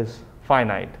square is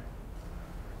finite.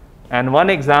 And one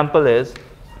example is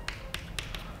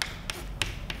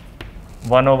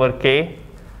 1 over k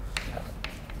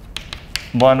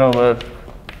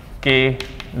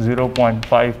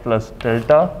 0.5 plus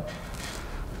delta.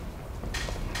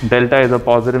 Delta is a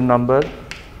positive number.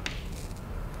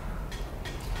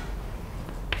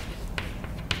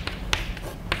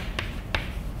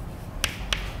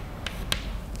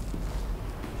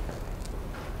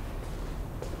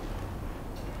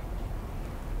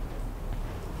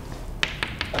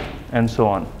 And so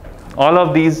on. All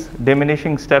of these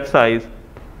diminishing step size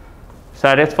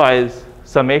satisfies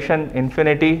summation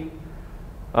infinity,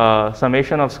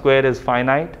 summation of square is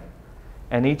finite,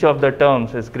 and each of the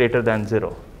terms is greater than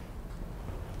 0.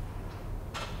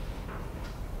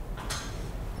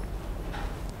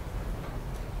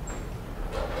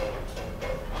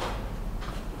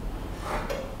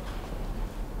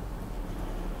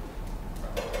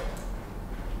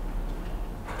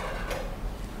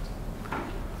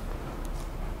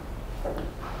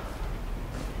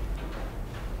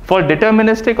 For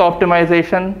deterministic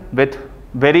optimization with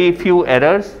very few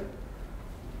errors,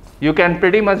 you can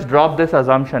pretty much drop this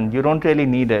assumption. You don't really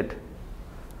need it.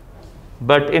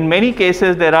 But in many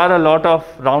cases, there are a lot of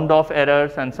round-off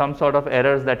errors and some sort of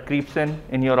errors that creeps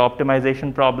in your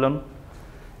optimization problem.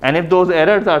 And if those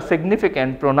errors are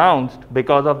significant, pronounced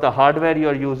because of the hardware you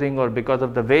are using or because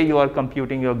of the way you are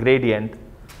computing your gradient,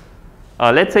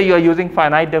 let's say you are using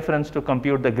finite difference to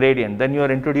compute the gradient, then you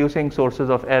are introducing sources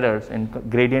of errors in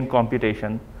gradient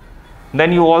computation.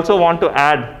 Then you also want to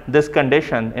add this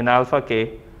condition in alpha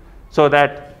k, so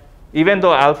that even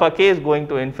though alpha k is going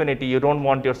to infinity, you don't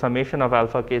want your summation of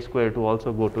alpha k squared to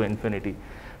also go to infinity.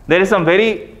 There is some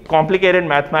very complicated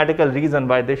mathematical reason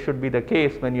why this should be the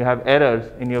case when you have errors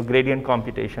in your gradient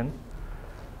computation.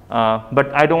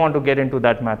 But I don't want to get into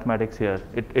that mathematics here.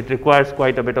 It requires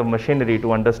quite a bit of machinery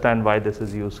to understand why this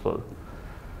is useful.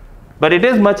 But it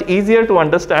is much easier to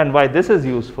understand why this is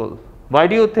useful. Why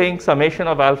do you think summation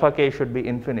of alpha k should be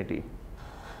infinity?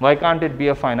 Why can't it be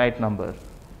a finite number?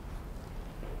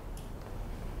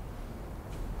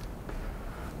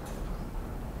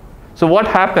 So what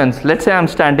happens, let's say I'm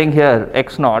standing here,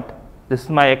 x naught, this is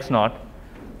my x naught.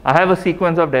 I have a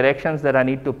sequence of directions that I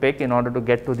need to pick in order to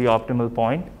get to the optimal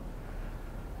point.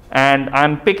 And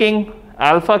I'm picking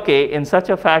alpha k in such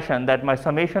a fashion that my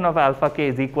summation of alpha k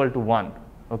is equal to 1.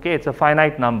 Okay, it's a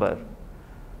finite number.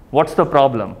 What's the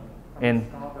problem?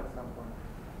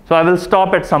 So I will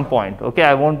stop at some point. Okay,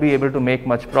 I won't be able to make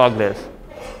much progress.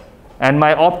 And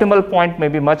my optimal point may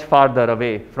be much farther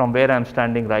away from where I'm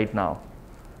standing right now.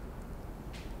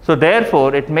 So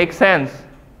therefore, it makes sense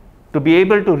to be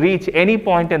able to reach any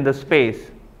point in the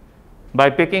space by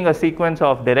picking a sequence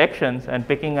of directions and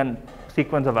picking a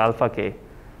sequence of alpha k.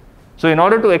 So in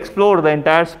order to explore the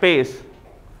entire space,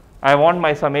 I want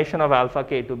my summation of alpha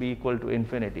k to be equal to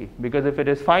infinity, because if it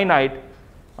is finite,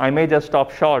 I may just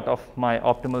stop short of my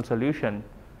optimal solution,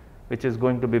 which is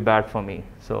going to be bad for me.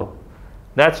 So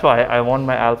that's why I want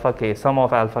my alpha k, sum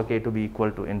of alpha k, to be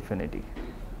equal to infinity.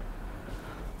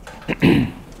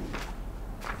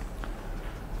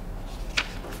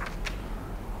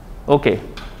 Okay.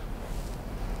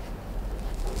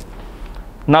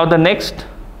 Now the next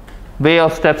way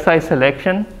of step size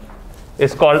selection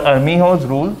is called Armijo's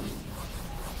rule.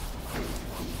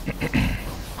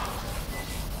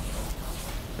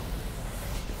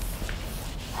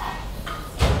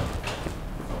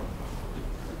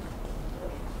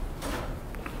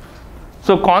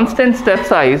 So constant step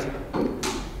size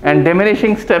and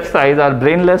diminishing step size are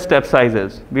brainless step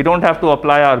sizes. We don't have to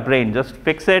apply our brain, just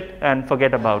fix it and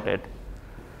forget about it.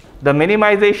 The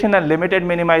minimization and limited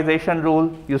minimization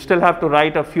rule, you still have to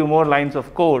write a few more lines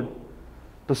of code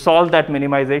to solve that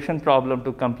minimization problem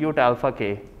to compute alpha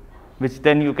k, which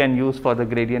then you can use for the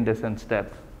gradient descent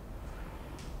step.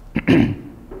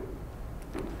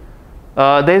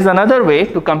 There is another way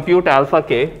to compute alpha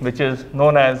k, which is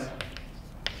known as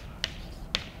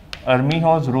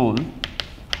Armijo's rule.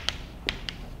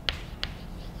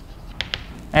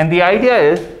 And the idea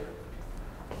is,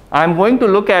 I'm going to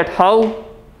look at how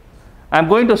I'm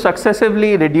going to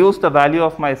successively reduce the value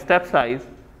of my step size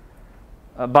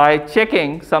by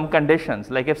checking some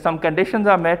conditions. Like if some conditions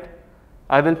are met,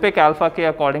 I will pick alpha k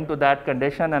according to that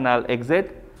condition and I'll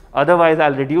exit. Otherwise,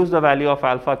 I'll reduce the value of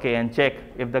alpha k and check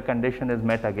if the condition is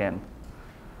met again.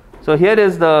 So here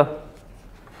is the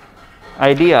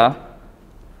idea.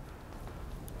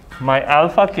 My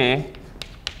alpha k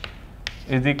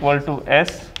is equal to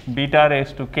s beta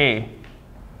raised to k.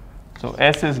 So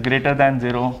s is greater than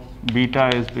 0, beta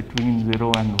is between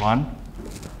 0 and 1,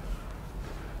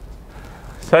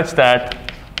 such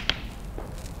that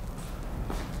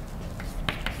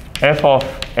f of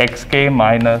xk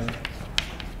minus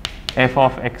f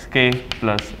of xk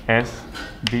plus s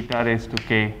beta raised to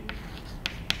k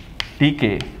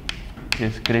tk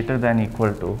is greater than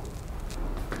equal to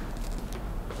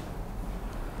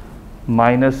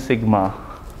minus sigma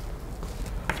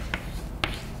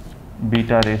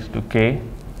beta raised to k.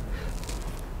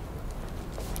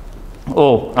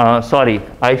 Oh, sorry,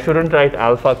 I shouldn't write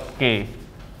alpha k.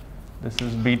 This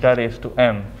is beta raised to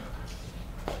m.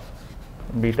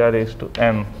 Beta raised to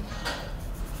m.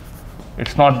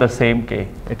 It's not the same k,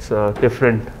 it's a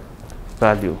different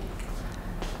value.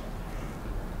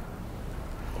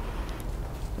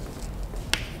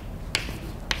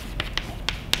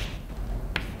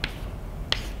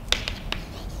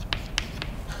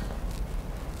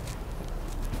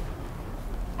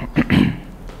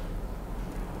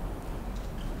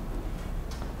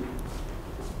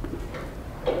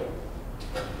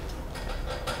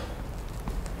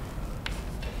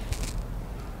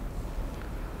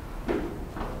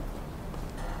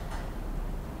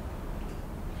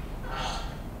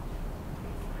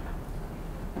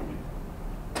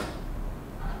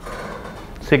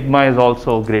 Sigma is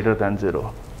also greater than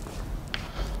 0.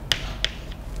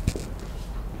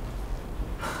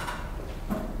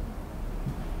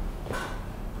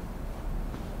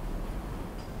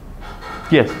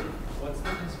 Yes? What's the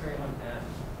constraint on m?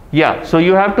 Yeah, so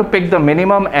you have to pick the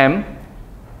minimum m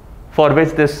for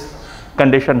which this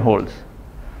condition holds.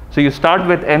 So you start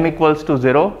with m equals to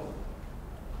 0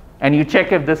 and you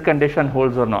check if this condition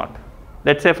holds or not.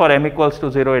 Let's say for m equals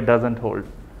to 0 it doesn't hold.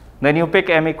 Then you pick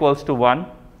m equals to 1,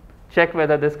 check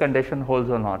whether this condition holds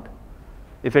or not.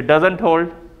 If it doesn't hold,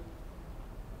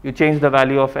 you change the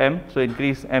value of m, so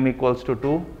increase m equals to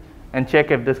 2 and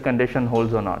check if this condition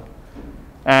holds or not.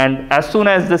 And as soon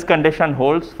as this condition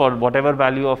holds for whatever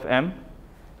value of m,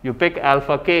 you pick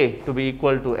alpha k to be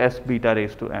equal to s beta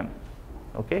raised to m.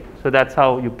 Okay, so that's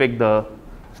how you pick the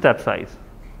step size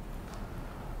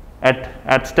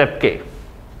at step k.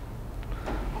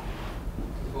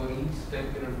 For each step,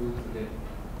 you know, do this again.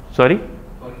 Sorry?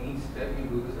 For each step, you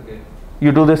do this again.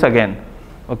 You do this again.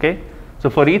 Okay, so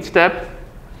for each step,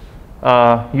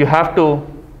 you have to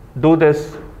do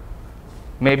this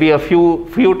maybe a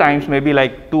few times, maybe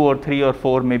like 2 or 3 or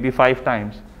 4, maybe 5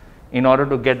 times, in order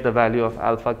to get the value of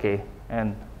alpha k,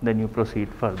 and then you proceed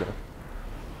further.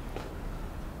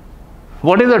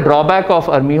 What is the drawback of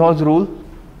Armijo's rule?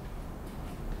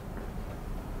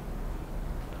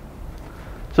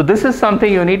 So this is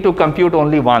something you need to compute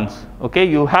only once. Okay,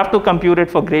 you have to compute it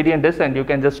for gradient descent. You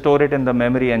can just store it in the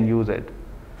memory and use it,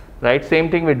 right? Same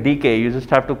thing with decay. You just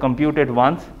have to compute it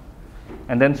once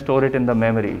and then store it in the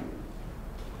memory.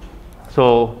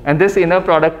 So, and this inner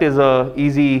product is a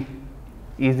easy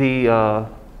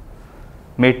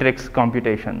matrix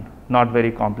computation. not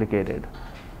very complicated.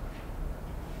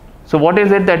 So what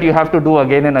is it that you have to do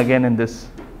again and again in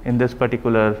this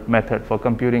particular method for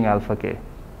computing alpha k?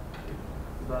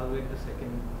 Evaluate the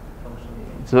second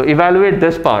function. So evaluate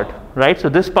this part, right? So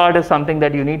this part is something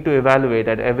that you need to evaluate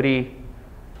at every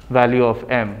value of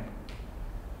m.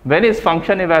 When is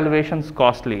function evaluations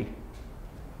costly?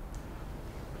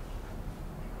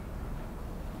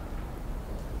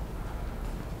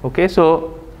 Okay,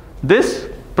 so this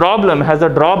problem has a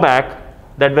drawback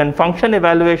that when function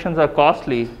evaluations are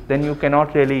costly, then you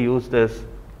cannot really use this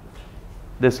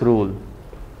rule.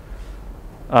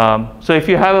 So if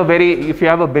you have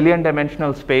a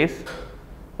billion-dimensional space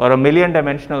or a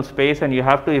million-dimensional space, and you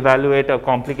have to evaluate a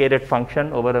complicated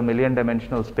function over a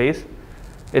million-dimensional space,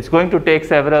 it's going to take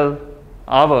several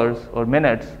hours or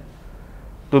minutes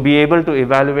to be able to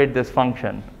evaluate this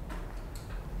function,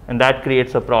 and that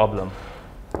creates a problem.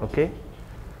 Okay.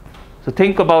 So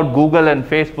think about Google and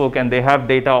Facebook, and they have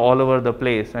data all over the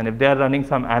place, and if they are running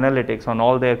some analytics on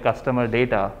all their customer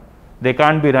data, they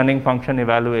can't be running function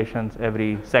evaluations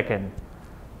every second,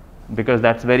 because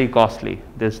that's very costly.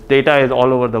 This data is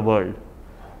all over the world,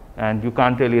 and you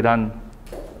can't really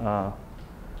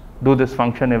do this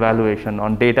function evaluation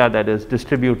on data that is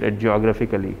distributed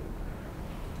geographically.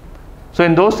 So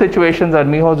in those situations,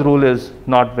 Armijo's rule is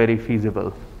not very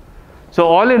feasible. So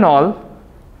all in all,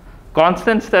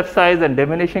 constant step size and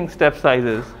diminishing step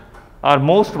sizes are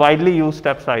most widely used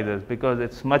step sizes because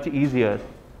it's much easier.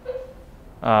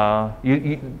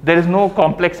 There is no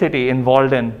complexity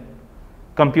involved in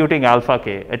computing alpha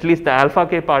k. At least the alpha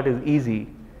k part is easy.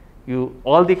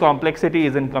 All the complexity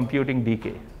is in computing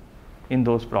dk in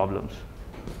those problems.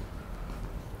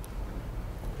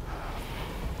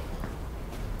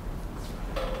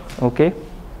 Okay.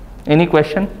 Any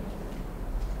question?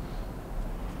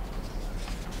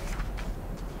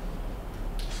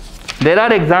 There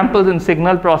are examples in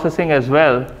signal processing as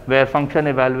well where function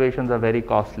evaluations are very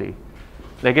costly.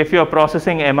 Like if you're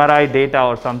processing MRI data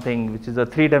or something, which is a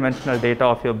three-dimensional data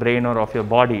of your brain or of your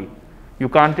body, you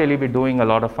can't really be doing a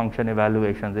lot of function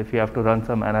evaluations if you have to run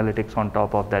some analytics on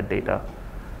top of that data.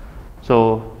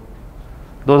 So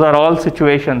those are all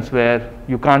situations where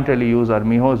you can't really use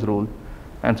Armijo's rule.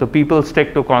 And so people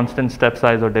stick to constant step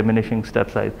size or diminishing step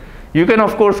size. You can,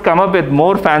 of course, come up with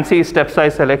more fancy step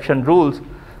size selection rules.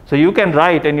 So you can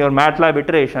write in your MATLAB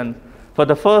iterations, for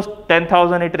the first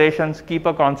 10,000 iterations, keep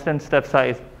a constant step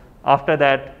size. After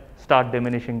that, start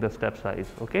diminishing the step size.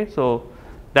 Okay, so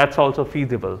that's also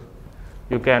feasible.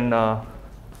 You can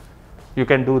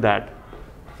do that.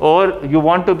 Or you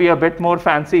want to be a bit more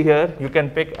fancy here, you can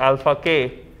pick alpha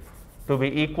k to be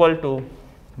equal to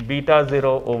beta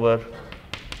 0 over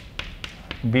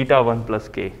beta 1 plus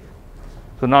k.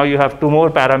 So now you have two more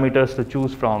parameters to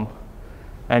choose from,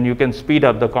 and you can speed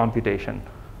up the computation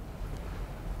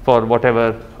for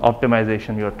whatever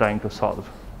optimization you're trying to solve.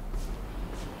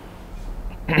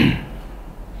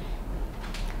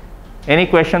 Any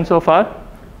questions so far?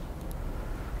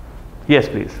 Yes,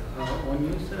 please. When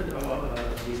you said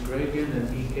the gradient and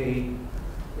decay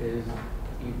is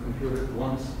you compute it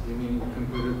once, you mean you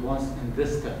compute it once in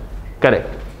this step? Correct.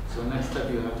 So next step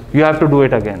you have to do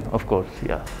it again, of course,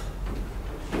 yeah.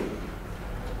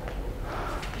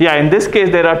 Yeah, in this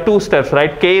case, there are two steps,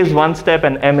 right? K is one step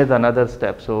and M is another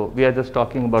step. So we are just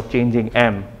talking about changing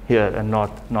M here and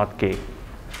not K.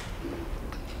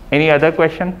 Any other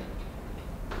question?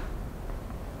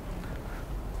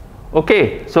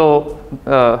 Okay, so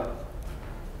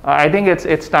I think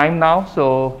it's time now.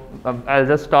 So I'll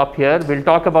just stop here. We'll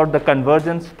talk about the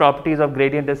convergence properties of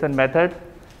gradient descent method,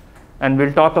 and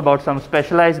we'll talk about some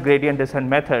specialized gradient descent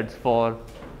methods for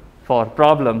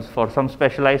problems, for some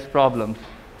specialized problems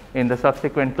in the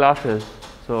subsequent classes.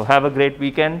 So have a great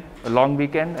weekend, a long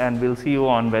weekend, and we'll see you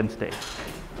on Wednesday.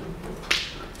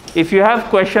 If you have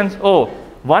questions,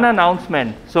 one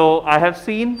announcement. So I have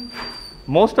seen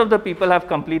most of the people have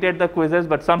completed the quizzes,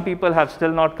 but some people have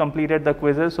still not completed the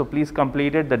quizzes. So please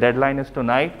complete it. The deadline is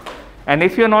tonight. And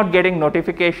if you're not getting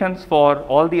notifications for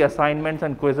all the assignments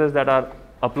and quizzes that are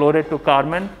uploaded to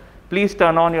Carmen, please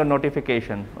turn on your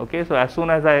notification. Okay, so as soon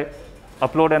as I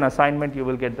upload an assignment, you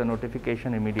will get the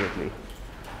notification immediately.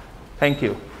 Thank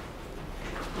you.